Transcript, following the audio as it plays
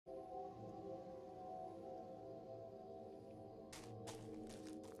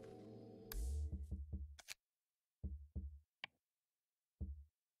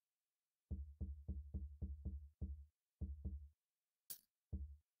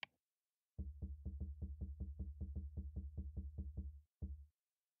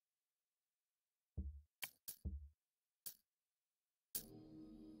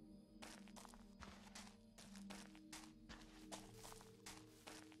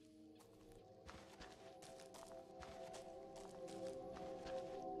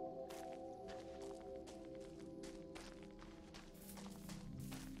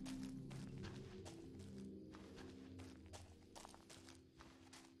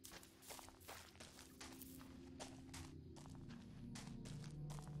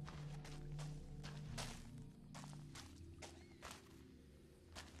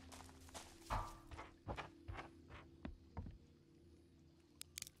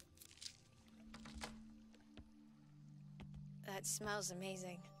That smells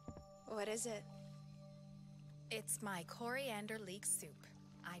amazing. What is it? It's my coriander leek soup.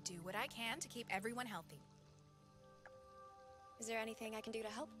 I do what I can to keep everyone healthy. Is there anything I can do to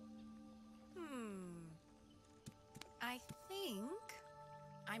help? I think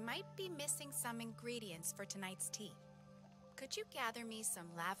I might be missing some ingredients for tonight's tea. Could you gather me some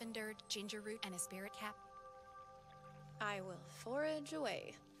lavender, ginger root, and a spirit cap? I will forage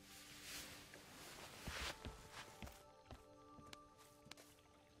away.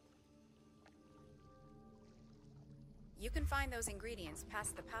 You can find those ingredients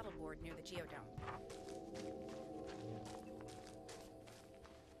past the paddleboard near the geodome.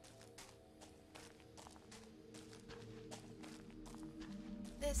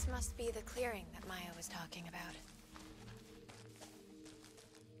 This must be the clearing that Maya was talking about.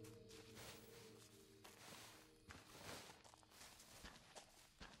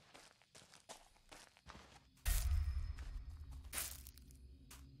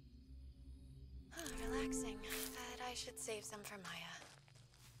 Relaxing, but I should save some for Maya.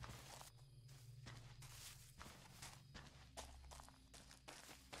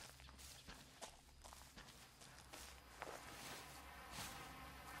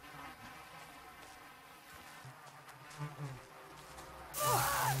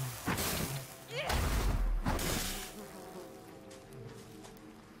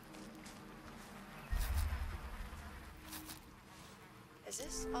 Is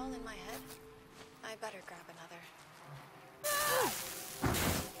this all in my head? I better grab another.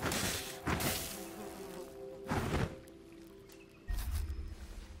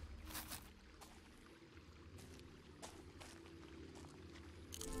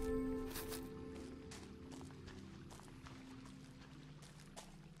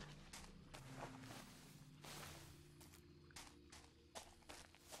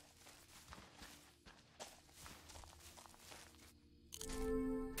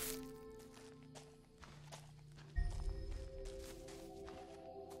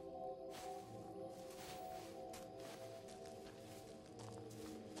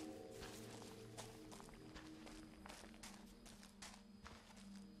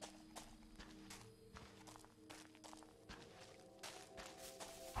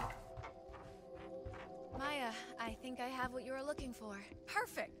 Maya, I think I have what you were looking for.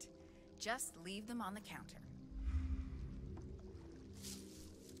 Perfect! Just leave them on the counter.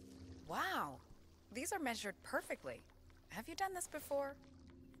 Wow! These are measured perfectly. Have you done this before?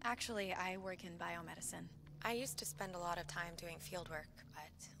 Actually, I work in biomedicine. I used to spend a lot of time doing field work,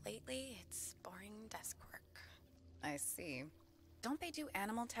 but lately it's boring desk work. I see. Don't they do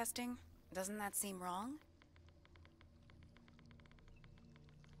animal testing? Doesn't that seem wrong?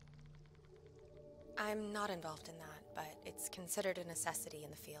 I'm not involved in that, but it's considered a necessity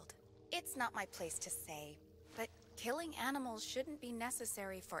in the field. It's not my place to say, but killing animals shouldn't be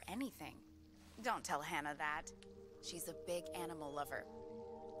necessary for anything. Don't tell Hannah that. She's a big animal lover.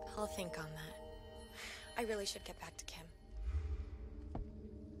 I'll think on that. I really should get back to Kim.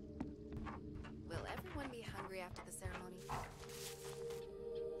 Will everyone be hungry after the ceremony?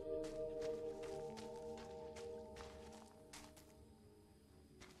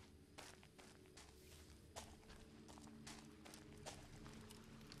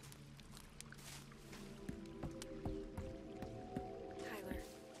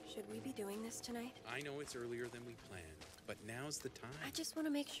 Should we be doing this tonight? I know it's earlier than we planned, but now's the time. I just want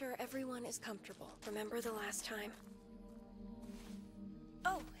to make sure everyone is comfortable. Remember the last time?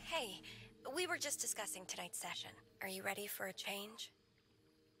 Oh, hey. We were just discussing tonight's session. Are you ready for a change?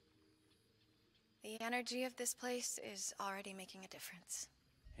 The energy of this place is already making a difference.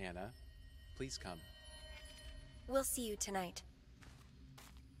 Hannah, please come. We'll see you tonight.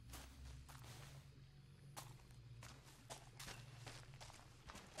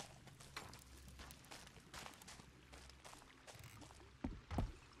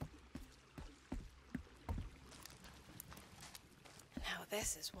 Now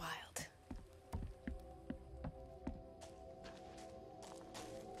this is wild.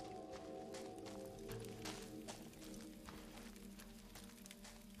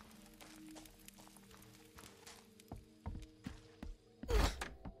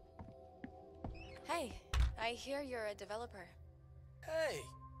 Hey, I hear you're a developer. Hey,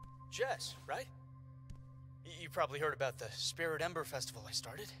 Jess, right? You probably heard about the Spirit Ember Festival I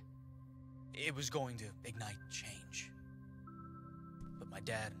started. It was going to ignite change. But my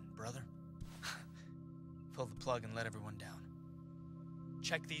dad and brother pulled the plug and let everyone down.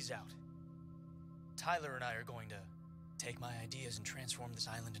 Check these out. Tyler and I are going to take my ideas and transform this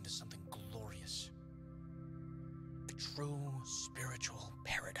island into something glorious. A true spiritual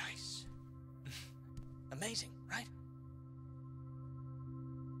paradise. Amazing, right?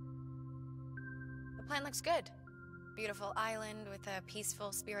 Mine looks good. Beautiful island with a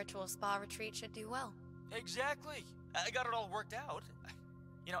peaceful spiritual spa retreat should do well. Exactly. I got it all worked out.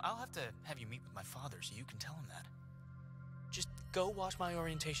 You know, I'll have to have you meet with my father so you can tell him that. Just go watch my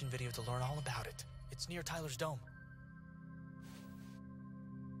orientation video to learn all about it. It's near Tyler's Dome.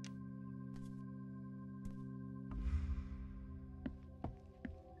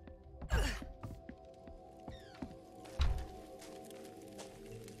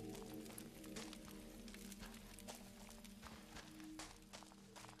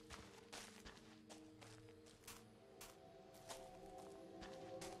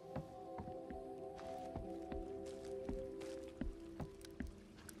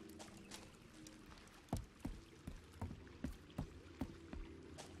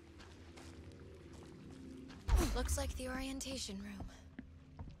 Looks like the orientation room.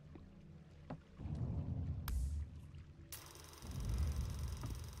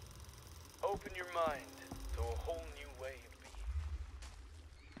 Open your mind to a whole new way of being.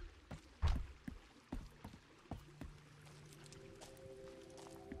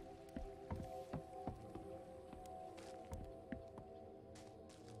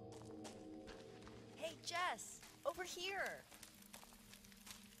 Hey, Jess, over here.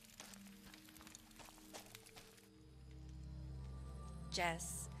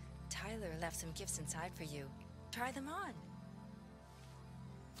 Jess, Tyler left some gifts inside for you. Try them on.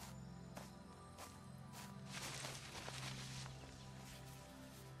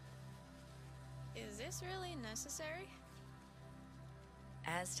 Is this really necessary?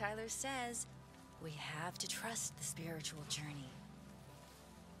 As Tyler says, we have to trust the spiritual journey.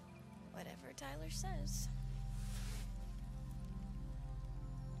 Whatever Tyler says.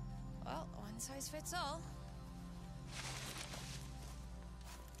 Well, one size fits all.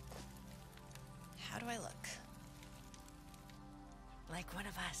 How do I look? Like one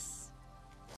of us.